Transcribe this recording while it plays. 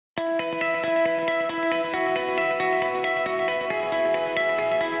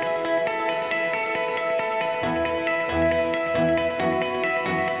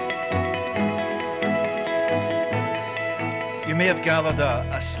may have gathered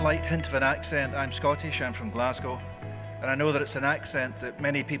a slight hint of an accent. I'm Scottish, I'm from Glasgow, and I know that it's an accent that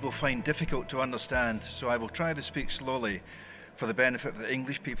many people find difficult to understand, so I will try to speak slowly for the benefit of the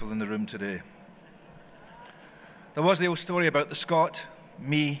English people in the room today. There was the old story about the Scot,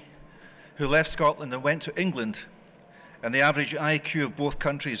 me, who left Scotland and went to England, and the average IQ of both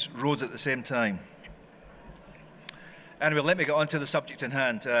countries rose at the same time. Anyway, let me get on to the subject in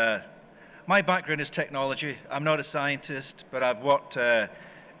hand. My background is technology. I'm not a scientist, but I've worked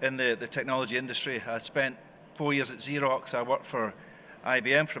in the technology industry. I spent 4 years at Xerox. I worked for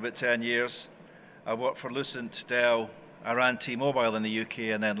IBM for about 10 years. I worked for Lucent, Dell. I ran T-Mobile in the UK,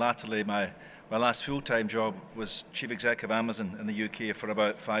 and then latterly my last full-time job was Chief Executive of Amazon in the UK for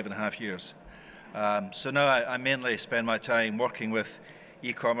about 5.5 years. So now I mainly spend my time working with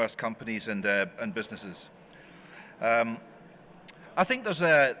e-commerce companies and businesses. I think there's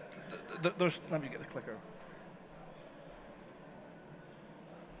let me get the clicker.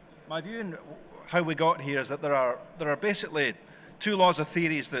 My view on how we got here is that there are basically two laws of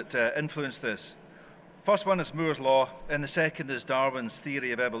theories that influence this. First one is Moore's law, and the second is Darwin's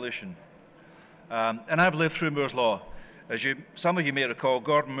theory of evolution. And I've lived through Moore's law. As some of you may recall,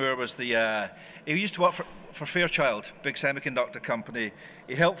 Gordon Moore was he used to work for Fairchild, big semiconductor company.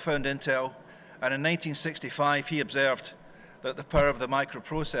 He helped found Intel, and in 1965 he observed that the power of the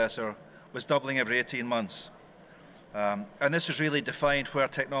microprocessor was doubling every 18 months. And this has really defined where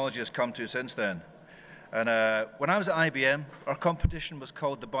technology has come to since then. And when I was at IBM, our competition was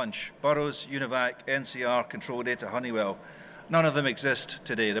called the Bunch: Burroughs, Univac, NCR, Control Data, Honeywell. None of them exist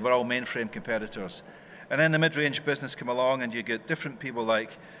today. They were all mainframe competitors. And then the mid-range business came along, and you get different people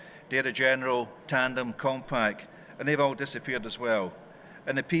like Data General, Tandem, Compaq, and they've all disappeared as well.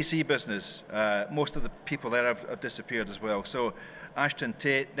 In the PC business, most of the people there have disappeared as well. So Ashton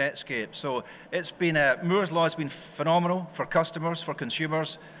Tate, Netscape. So it's been, Moore's law has been phenomenal for customers, for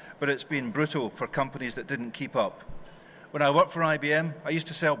consumers, but it's been brutal for companies that didn't keep up. When I worked for IBM, I used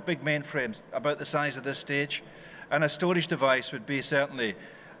to sell big mainframes about the size of this stage, and a storage device would be certainly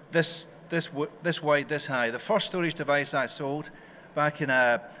this wide, this high. The first storage device I sold back in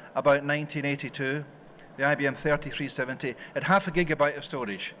about 1982, the IBM 3370, had half a gigabyte of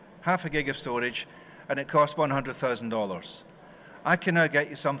storage, and it cost $100,000. I can now get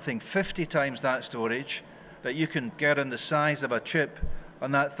you something 50 times that storage that you can get in the size of a chip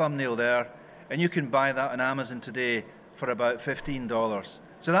on that thumbnail there, and you can buy that on Amazon today for about $15.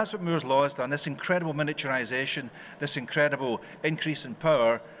 So that's what Moore's law has done, this incredible miniaturization, this incredible increase in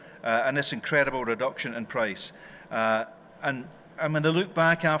power, and this incredible reduction in price. And when they look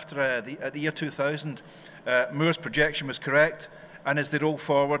back after the year 2000, Moore's projection was correct, and as they roll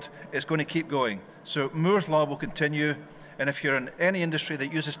forward, it's going to keep going. So Moore's law will continue, and if you're in any industry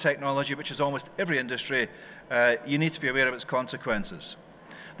that uses technology, which is almost every industry, you need to be aware of its consequences.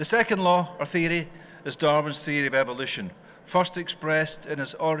 The second law, or theory, is Darwin's theory of evolution, first expressed in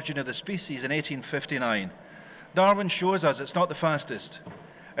his Origin of the Species in 1859. Darwin shows us it's not the fastest,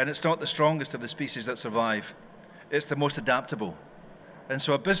 and it's not the strongest of the species that survive. It's the most adaptable. And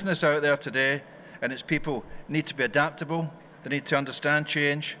so a business out there today and its people need to be adaptable, they need to understand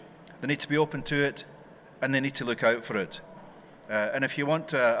change, they need to be open to it, and they need to look out for it. And if you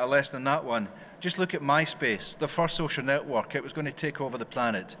want a less than that one, just look at MySpace, the first social network. It was going to take over the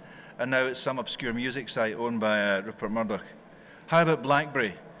planet, and now it's some obscure music site owned by Rupert Murdoch. How about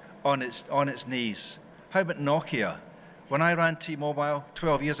BlackBerry on its knees? How about Nokia? When I ran T-Mobile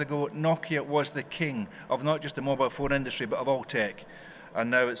 12 years ago, Nokia was the king of not just the mobile phone industry, but of all tech.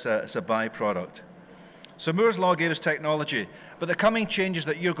 And now it's a byproduct. So Moore's law gave us technology, but the coming changes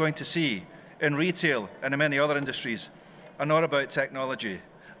that you're going to see in retail and in many other industries are not about technology.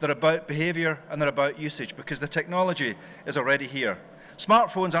 They're about behavior and they're about usage, because the technology is already here.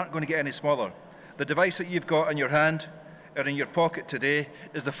 Smartphones aren't going to get any smaller. The device that you've got in your hand or in your pocket today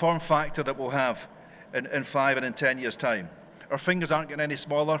is the form factor that we'll have in 5 and in 10 years' time. Our fingers aren't getting any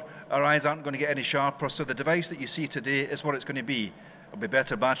smaller, our eyes aren't going to get any sharper, so the device that you see today is what it's going to be. It'll be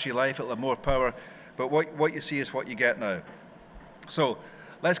better battery life, it'll have more power, but what you see is what you get now. So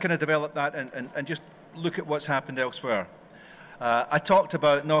let's kind of develop that and just look at what's happened elsewhere. I talked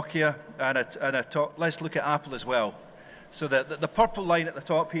about Nokia, and let's look at Apple as well. So the purple line at the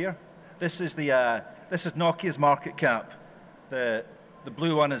top here, this is Nokia's market cap. The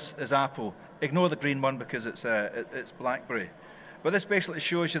blue one is Apple. Ignore the green one because it's BlackBerry. But this basically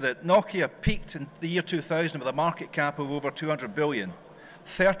shows you that Nokia peaked in the year 2000 with a market cap of over 200 billion,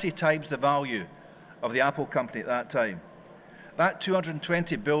 30 times the value of the Apple company at that time. That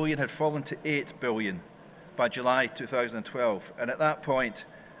 220 billion had fallen to 8 billion by July 2012, and at that point,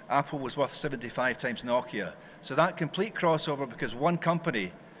 Apple was worth 75 times Nokia. So that complete crossover because one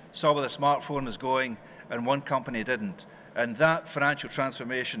company saw where the smartphone was going and one company didn't. And that financial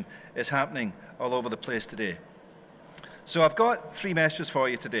transformation is happening all over the place today. So I've got 3 messages for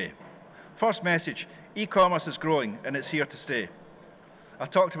you today. First message, e-commerce is growing and it's here to stay. I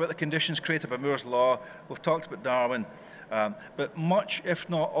talked about the conditions created by Moore's Law, we've talked about Darwin, but much, if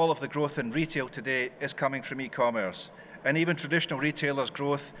not all of the growth in retail today is coming from e-commerce. And even traditional retailers'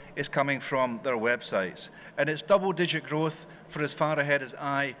 growth is coming from their websites. And it's double-digit growth for as far ahead as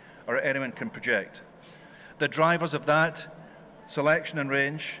I or anyone can project. The drivers of that, selection and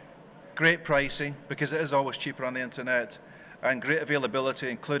range, great pricing, because it is always cheaper on the internet, and great availability,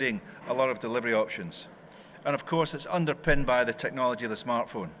 including a lot of delivery options. And of course, it's underpinned by the technology of the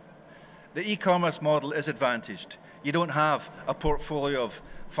smartphone. The e-commerce model is advantaged. You don't have a portfolio of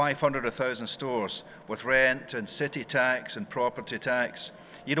 500 or 1,000 stores with rent and city tax and property tax.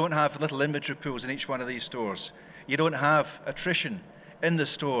 You don't have little inventory pools in each one of these stores. You don't have attrition in the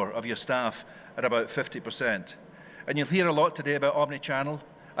store of your staff at about 50%. And you'll hear a lot today about omni-channel.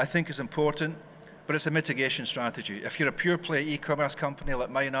 I think is important, but it's a mitigation strategy. If you're a pure play e-commerce company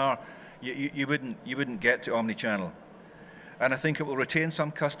like mine are, you wouldn't get to omni-channel. And I think it will retain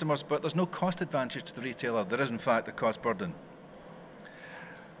some customers, but there's no cost advantage to the retailer. There is, in fact, a cost burden.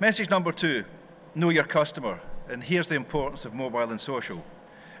 Message number 2, know your customer. And here's the importance of mobile and social.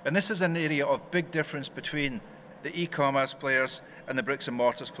 And this is an area of big difference between the e-commerce players and the bricks and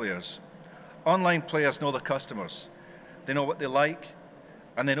mortars players. Online players know their customers. They know what they like,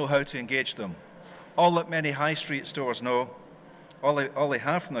 and they know how to engage them. All that many high street stores know, all they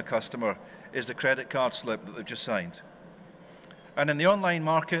have from the customer is the credit card slip that they've just signed. And in the online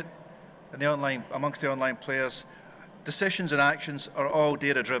market, amongst the online players, decisions and actions are all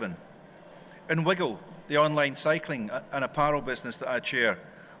data-driven. In Wiggle, the online cycling and apparel business that I chair,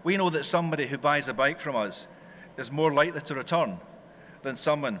 we know that somebody who buys a bike from us is more likely to return than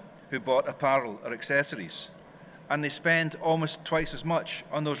someone who bought apparel or accessories. And they spend almost twice as much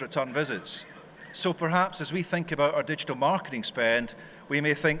on those return visits. So perhaps as we think about our digital marketing spend, we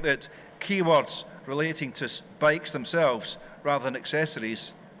may think that keywords relating to bikes themselves rather than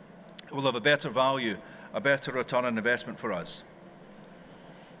accessories will have a better value, a better return on investment for us.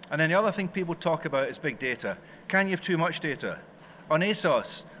 And then the other thing people talk about is big data. Can you have too much data? On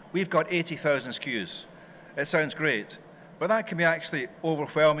ASOS, we've got 80,000 SKUs. It sounds great, but that can be actually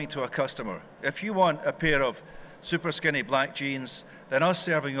overwhelming to a customer. If you want a pair of super skinny black jeans, then us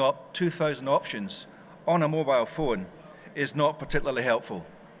serving up 2,000 options on a mobile phone is not particularly helpful.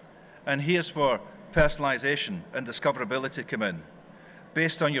 And here's where personalization and discoverability come in.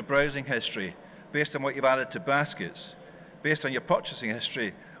 Based on your browsing history, based on what you've added to baskets, based on your purchasing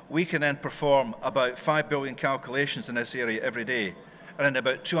history, we can then perform about 5 billion calculations in this area every day. And in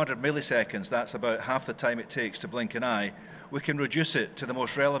about 200 milliseconds, that's about half the time it takes to blink an eye, we can reduce it to the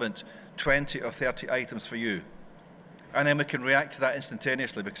most relevant 20 or 30 items for you. And then we can react to that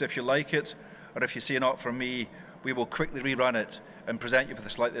instantaneously, because if you like it, or if you say not for me, we will quickly rerun it and present you with a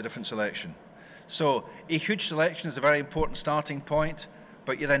slightly different selection. So a huge selection is a very important starting point,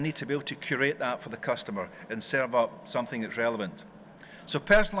 but you then need to be able to curate that for the customer and serve up something that's relevant. So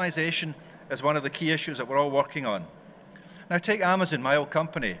personalization is one of the key issues that we're all working on. Now take Amazon, my old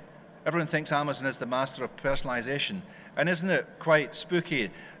company. Everyone thinks Amazon is the master of personalization, and isn't it quite spooky?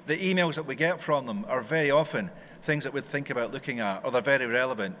 The emails that we get from them are very often things that we'd think about looking at, or they're very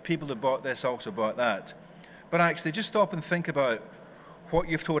relevant. People who bought this also bought that. But actually, just stop and think about what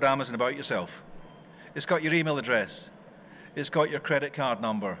you've told Amazon about yourself. It's got your email address, it's got your credit card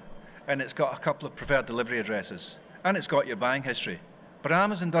number, and it's got a couple of preferred delivery addresses, and it's got your buying history. But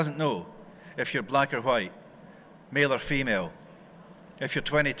Amazon doesn't know if you're black or white, male or female, if you're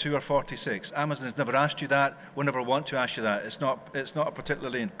 22 or 46. Amazon has never asked you that, will never want to ask you that. It's not a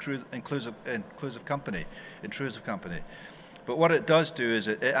particularly intrusive company. But what it does do is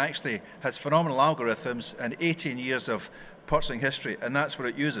it actually has phenomenal algorithms and 18 years of purchasing history, and that's what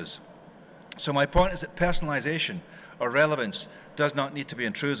it uses. So my point is that personalization or relevance does not need to be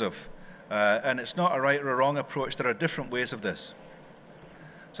intrusive. And it's not a right or a wrong approach. There are different ways of this.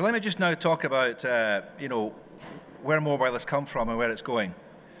 So let me just now talk about where mobile has come from and where it's going.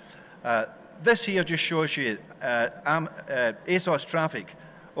 This here just shows you ASOS traffic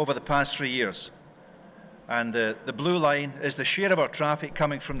over the past 3 years. And the blue line is the share of our traffic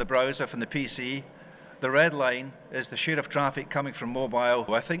coming from the browser, from the PC. The red line is the share of traffic coming from mobile.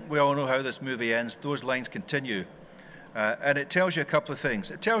 I think we all know how this movie ends. Those lines continue. And it tells you a couple of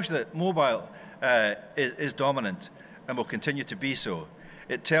things. It tells you that mobile is dominant and will continue to be so.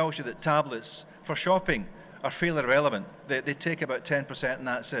 It tells you that tablets for shopping are fairly irrelevant. They take about 10% and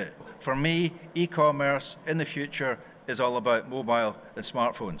that's it. For me, e-commerce in the future is all about mobile and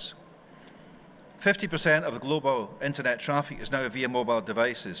smartphones. 50% of the global internet traffic is now via mobile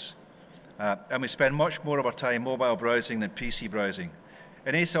devices. And we spend much more of our time mobile browsing than PC browsing.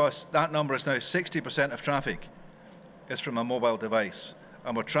 In ASOS, that number is now 60% of traffic is from a mobile device.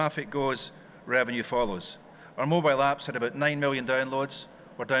 And where traffic goes, revenue follows. Our mobile apps had about 9 million downloads.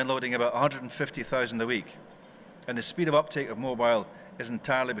 We're downloading about 150,000 a week. And the speed of uptake of mobile is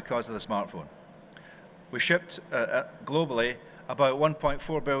entirely because of the smartphone. We shipped globally about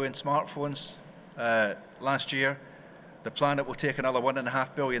 1.4 billion smartphones last year. The planet will take another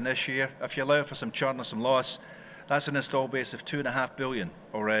 1.5 billion this year. If you allow for some churn or some loss, that's an install base of 2.5 billion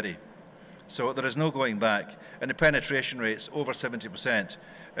already. So there is no going back. And the penetration rate's over 70%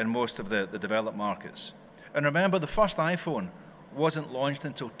 in most of the developed markets. And remember, the first iPhone wasn't launched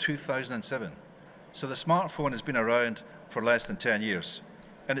until 2007. So the smartphone has been around for less than 10 years.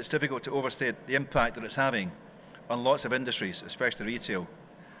 And it's difficult to overstate the impact that it's having on lots of industries, especially retail.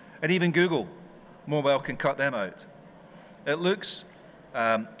 And even Google, mobile can cut them out. It looks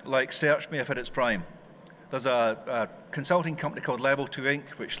like search may have hit its prime. There's a consulting company called Level 2 Inc.,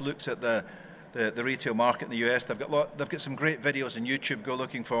 which looks at the retail market in the US. They've got some great videos on YouTube. Go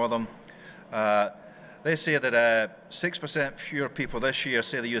looking for them. They say that 6% fewer people this year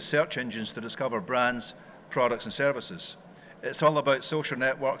say they use search engines to discover brands, products, and services. It's all about social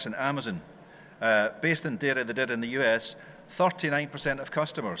networks and Amazon. Based on data they did in the US, 39% of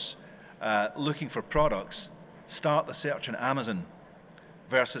customers looking for products start the search on Amazon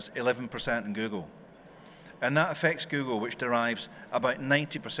versus 11% in Google. And that affects Google, which derives about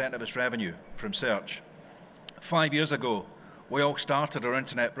 90% of its revenue from search. 5 years ago, we all started our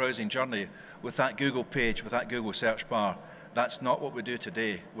internet browsing journey with that Google page, with that Google search bar. That's not what we do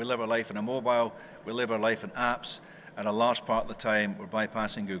today. We live our life in a mobile, we live our life in apps, and a large part of the time we're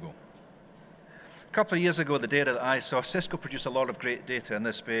bypassing Google. A couple of years ago, the data that I saw, Cisco produced a lot of great data in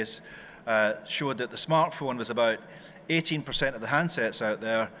this space, showed that the smartphone was about 18% of the handsets out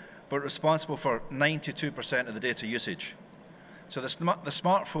there, but responsible for 92% of the data usage. So the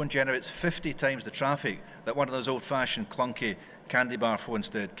smartphone generates 50 times the traffic that one of those old-fashioned clunky candy bar phones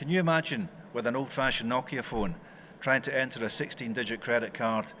did. Can you imagine with an old-fashioned Nokia phone trying to enter a 16-digit credit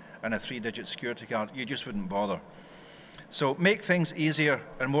card and a 3-digit security card? You just wouldn't bother. So make things easier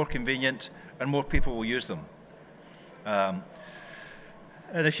and more convenient, and more people will use them. And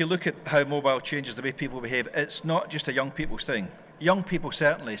if you look at how mobile changes the way people behave, it's not just a young people's thing. Young people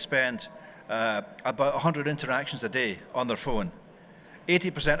certainly spend about 100 interactions a day on their phone.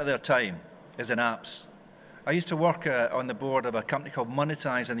 80% of their time is in apps. I used to work on the board of a company called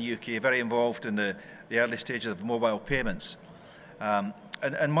Monetize in the UK, very involved in the early stages of mobile payments. And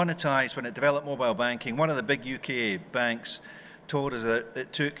Monetize, when it developed mobile banking, one of the big UK banks told us that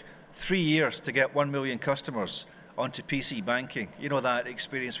it took 3 years to get 1 million customers onto PC banking. You know that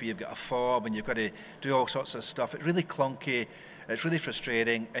experience where you've got a fob and you've got to do all sorts of stuff. It's really clunky, it's really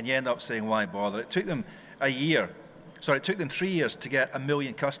frustrating, and you end up saying, why bother? It took them it took them 3 years to get 1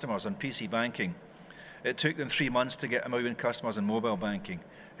 million customers on PC banking. It took them 3 months to get 1 million customers in mobile banking.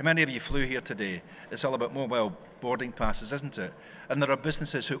 How many of you flew here today? It's all about mobile boarding passes, isn't it? And there are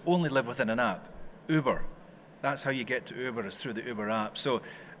businesses who only live within an app. Uber. That's how you get to Uber, is through the Uber app. So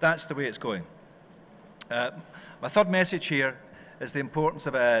that's the way it's going. My third message here is the importance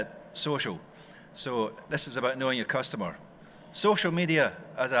of social. So this is about knowing your customer. Social media,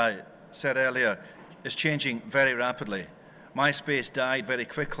 as I said earlier, is changing very rapidly. MySpace died very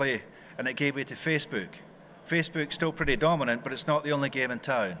quickly, and it gave way to Facebook. Facebook's still pretty dominant, but it's not the only game in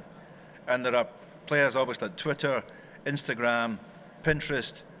town. And there are players obviously like Twitter, Instagram,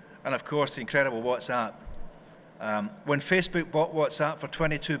 Pinterest, and of course the incredible WhatsApp. When Facebook bought WhatsApp for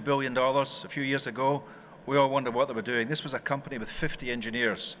 $22 billion a few years ago, we all wondered what they were doing. This was a company with 50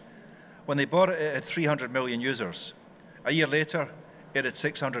 engineers. When they bought it, it had 300 million users. A year later, it had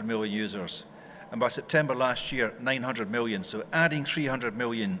 600 million users. And by September last year, 900 million. So adding 300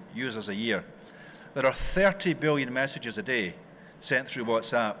 million users a year. There are 30 billion messages a day sent through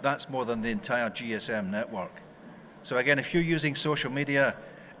WhatsApp. That's more than the entire GSM network. So again, if you're using social media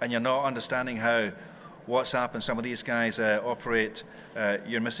and you're not understanding how WhatsApp and some of these guys operate,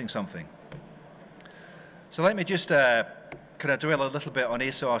 you're missing something. So let me just kind of dwell a little bit on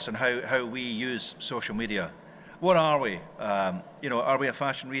ASOS and how we use social media. What are we? Are we a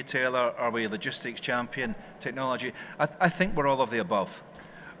fashion retailer? Are we a logistics champion? Technology? I think we're all of the above.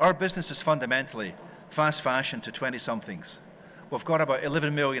 Our business is fundamentally fast fashion to 20-somethings. We've got about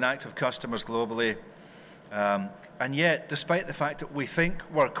 11 million active customers globally. And yet, despite the fact that we think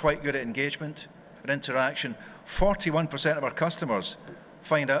we're quite good at engagement, and interaction. 41% of our customers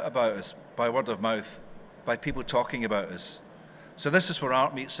find out about us by word of mouth, by people talking about us. So this is where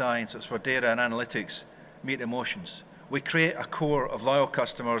art meets science. It's where data and analytics meet emotions. We create a core of loyal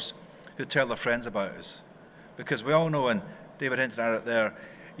customers who tell their friends about us. Because we all know, and David hinted at it there,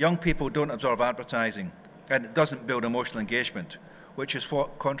 young people don't absorb advertising, and it doesn't build emotional engagement, which is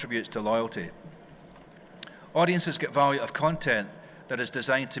what contributes to loyalty. Audiences get value out of content that is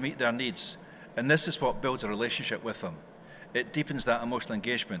designed to meet their needs, and this is what builds a relationship with them. It deepens that emotional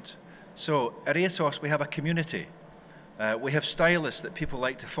engagement. So at ASOS, we have a community. We have stylists that people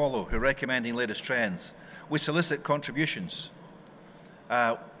like to follow who are recommending latest trends. We solicit contributions,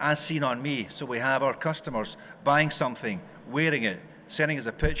 as seen on me. So we have our customers buying something, wearing it, sending us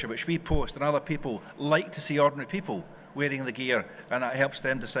a picture, which we post, and other people like to see ordinary people wearing the gear, and that helps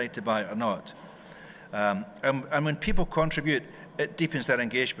them decide to buy it or not. And when people contribute, it deepens their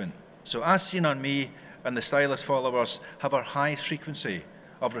engagement. So as seen on me, and the stylist followers have our high frequency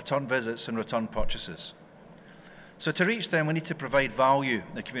of return visits and return purchases. So to reach them, we need to provide value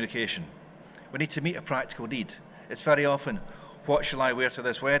in the communication. We need to meet a practical need. It's very often, what shall I wear to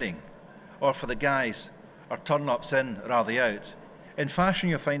this wedding? Or for the guys, are turn-ups in or are they out? In fashion,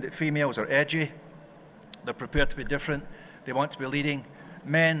 you'll find that females are edgy, they're prepared to be different, they want to be leading.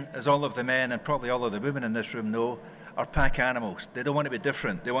 Men, as all of the men and probably all of the women in this room know, are pack animals. They don't want to be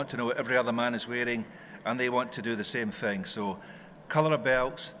different. They want to know what every other man is wearing, and they want to do the same thing. So colour of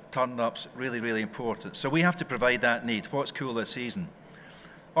belts, turn-ups, really, really important. So we have to provide that need. What's cool this season?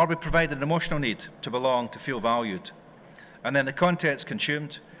 Or we provide an emotional need to belong, to feel valued. And then the content's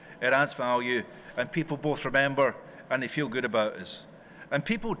consumed, it adds value, and people both remember and they feel good about us. And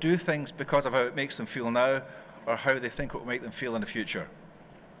people do things because of how it makes them feel now or how they think it will make them feel in the future.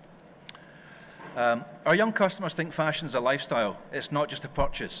 Our young customers think fashion is a lifestyle. It's not just a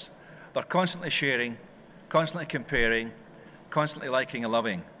purchase. They're constantly sharing, constantly comparing, constantly liking and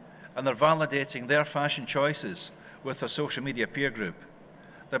loving. And they're validating their fashion choices with their social media peer group.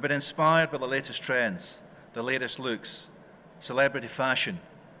 They've been inspired by the latest trends, the latest looks, celebrity fashion,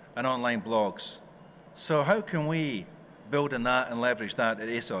 and online blogs. So how can we build on that and leverage that at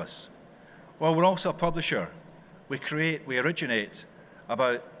ASOS? Well, we're also a publisher. We originate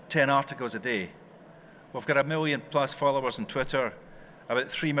about 10 articles a day. We've got 1 million plus followers on Twitter, about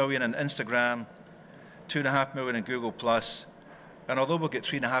 3 million on Instagram, 2.5 million in Google+, and although we'll get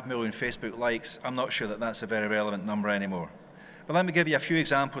 3.5 million Facebook likes, I'm not sure that that's a very relevant number anymore. But let me give you a few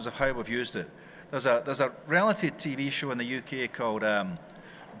examples of how we've used it. There's a reality TV show in the UK called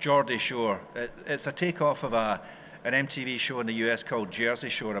Geordie Shore. It's a takeoff of an MTV show in the US called Jersey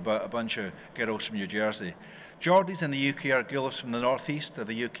Shore about a bunch of girls from New Jersey. Geordies in the UK are girls from the northeast of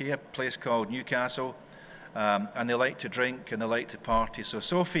the UK, a place called Newcastle, and they like to drink and they like to party. So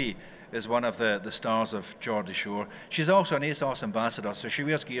Sophie is one of the stars of Geordie Shore. She's also an ASOS ambassador, so she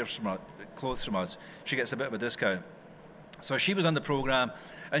wears clothes from us. She gets a bit of a discount. So she was on the programme,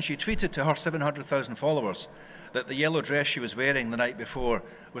 and she tweeted to her 700,000 followers that the yellow dress she was wearing the night before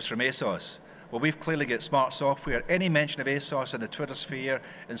was from ASOS. Well, we've clearly got smart software. Any mention of ASOS in the Twitter sphere,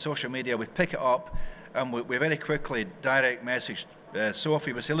 in social media, we pick it up, and we very quickly direct message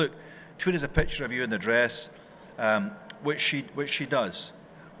Sophie. We say, look, tweet us a picture of you in the dress, which she does.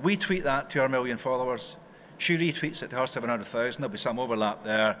 We tweet that to our 1 million followers. She retweets it to her 700,000. There'll be some overlap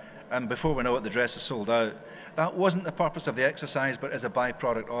there, and before we know it, the dress is sold out. That wasn't the purpose of the exercise, but as a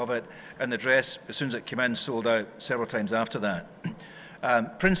byproduct of it, and the dress, as soon as it came in, sold out several times after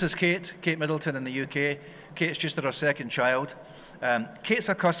that. Princess Kate Middleton in the UK. Kate's just had her second child. Kate's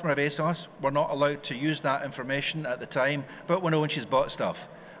a customer of ASOS. We're not allowed to use that information at the time, but we know when she's bought stuff.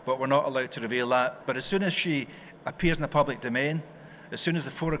 But we're not allowed to reveal that. But as soon as she appears in the public domain, as soon as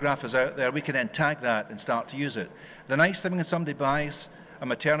the photograph is out there, we can then tag that and start to use it. The nice thing when somebody buys a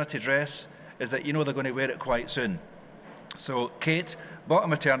maternity dress is that you know they're going to wear it quite soon. So Kate bought a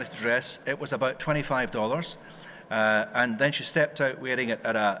maternity dress. It was about $25. And then she stepped out wearing it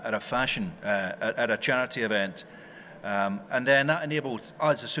at a fashion, at a charity event. And then that enabled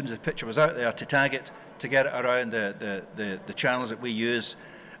us, as soon as the picture was out there, to tag it, to get it around the channels that we use.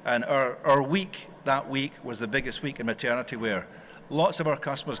 And our week, that week, was the biggest week in maternity wear. Lots of our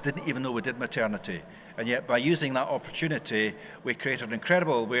customers didn't even know we did maternity. And yet by using that opportunity, we created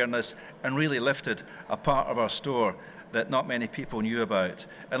incredible awareness and really lifted a part of our store that not many people knew about.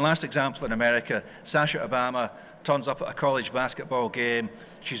 And last example in America, Sasha Obama turns up at a college basketball game.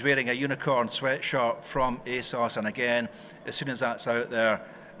 She's wearing a unicorn sweatshirt from ASOS, and again, as soon as that's out there,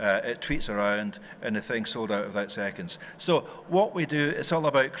 it tweets around and the thing sold out without seconds. So what we do, it's all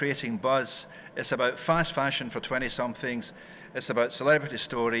about creating buzz. It's about fast fashion for 20-somethings. It's about celebrity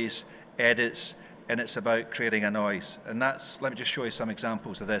stories, edits, and it's about creating a noise. And that's, let me just show you some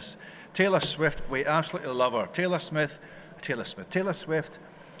examples of this. Taylor Swift, we absolutely love her. Taylor Swift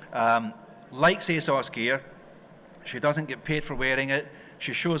likes ASOS gear. She doesn't get paid for wearing it.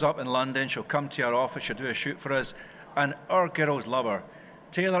 She shows up in London, she'll come to our office, she'll do a shoot for us, and our girls love her.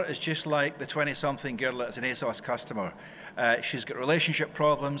 Taylor is just like the 20-something girl that is an ASOS customer. She's got relationship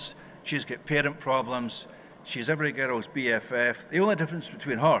problems, she's got parent problems, she's every girl's BFF. The only difference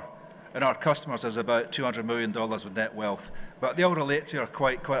between her and our customers is about $200 million with net wealth. But they all relate to her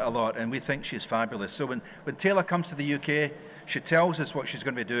quite a lot, and we think she's fabulous. So when Taylor comes to the UK, she tells us what she's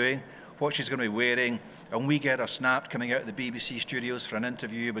going to be doing, what she's going to be wearing, and we get her snapped coming out of the BBC studios for an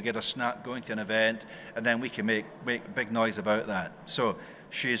interview, we get her snapped going to an event, and then we can make big noise about that. So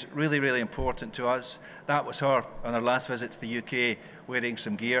she's really, really important to us. That was her on her last visit to the UK, wearing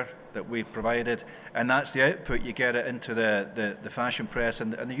some gear that we provided, and that's the output. You get it into the fashion press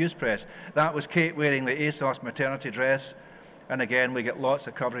and the news press. That was Kate wearing the ASOS maternity dress, and again, we get lots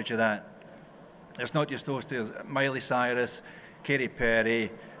of coverage of that. It's not just those two, Miley Cyrus, Katy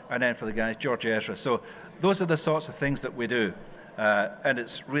Perry, and then for the guys, George Ezra. So those are the sorts of things that we do, and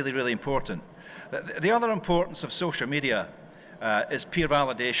it's really, really important. The other importance of social media is peer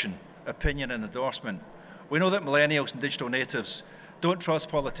validation, opinion and endorsement. We know that millennials and digital natives don't trust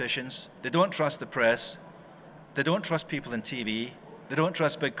politicians, they don't trust the press, they don't trust people in TV, they don't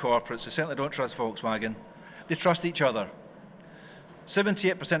trust big corporates, they certainly don't trust Volkswagen. They trust each other.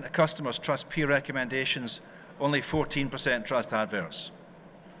 78% of customers trust peer recommendations, only 14% trust adverts.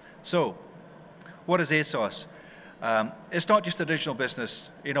 So, what is ASOS? It's not just a digital business.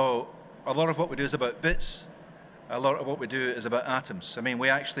 You know, a lot of what we do is about bits. A lot of what we do is about atoms. I mean, we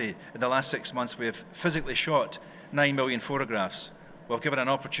actually, in the last 6 months, we have physically shot 9 million photographs. We've given an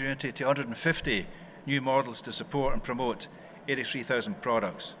opportunity to 150 new models to support and promote 83,000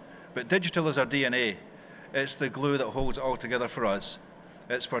 products. But digital is our DNA. It's the glue that holds it all together for us.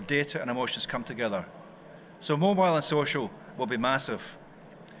 It's where data and emotions come together. So mobile and social will be massive.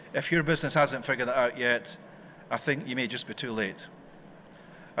 If your business hasn't figured that out yet, I think you may just be too late.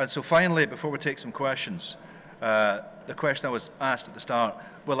 And so finally, before we take some questions, the question I was asked at the start,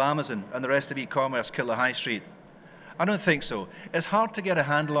 will Amazon and the rest of e-commerce kill the high street? I don't think so. It's hard to get a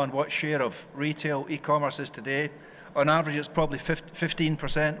handle on what share of retail e-commerce is today. On average, it's probably 15%,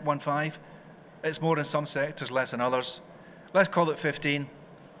 1.5. It's more in some sectors, less in others. Let's call it 15.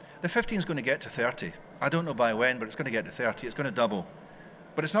 The 15 is going to get to 30. I don't know by when, but it's going to get to 30. It's going to double.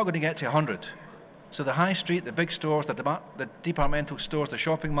 But it's not going to get to 100. So the high street, the big stores, the departmental stores, the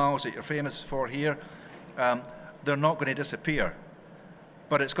shopping malls that you're famous for here, they're not going to disappear.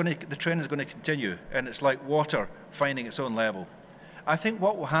 But the trend is going to continue, and it's like water finding its own level. I think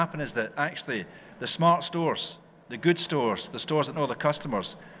what will happen is that actually the smart stores, the good stores, the stores that know the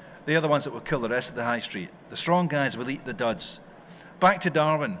customers, they are the ones that will kill the rest of the high street. The strong guys will eat the duds. Back to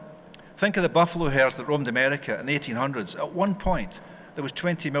Darwin. Think of the buffalo herds that roamed America in the 1800s. At one point, there was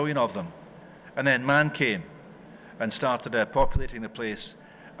 20 million of them. And then man came and started populating the place.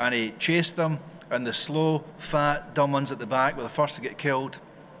 And he chased them, and the slow, fat, dumb ones at the back were the first to get killed.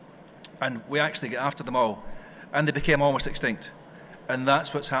 And we actually get after them all. And they became almost extinct. And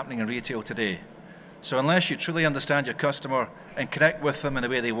that's what's happening in retail today. So unless you truly understand your customer and connect with them in the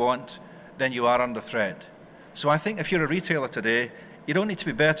way they want, then you are under threat. So I think if you're a retailer today, you don't need to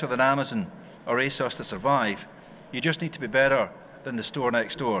be better than Amazon or ASOS to survive. You just need to be better than the store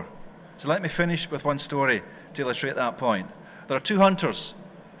next door. So let me finish with one story to illustrate that point. There are two hunters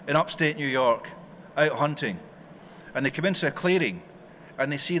in upstate New York out hunting, and they come into a clearing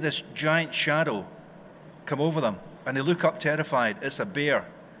and they see this giant shadow come over them, and they look up terrified. It's a bear.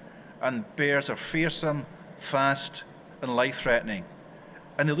 And bears are fearsome, fast, and life-threatening.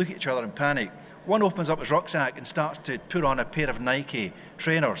 And they look at each other in panic. One opens up his rucksack and starts to put on a pair of Nike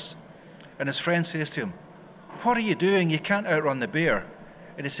trainers. And his friend says to him, "What are you doing? You can't outrun the bear."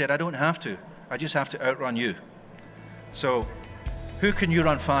 And he said, "I don't have to. I just have to outrun you." So, who can you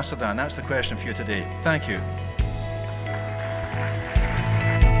run faster than? That's the question for you today. Thank you.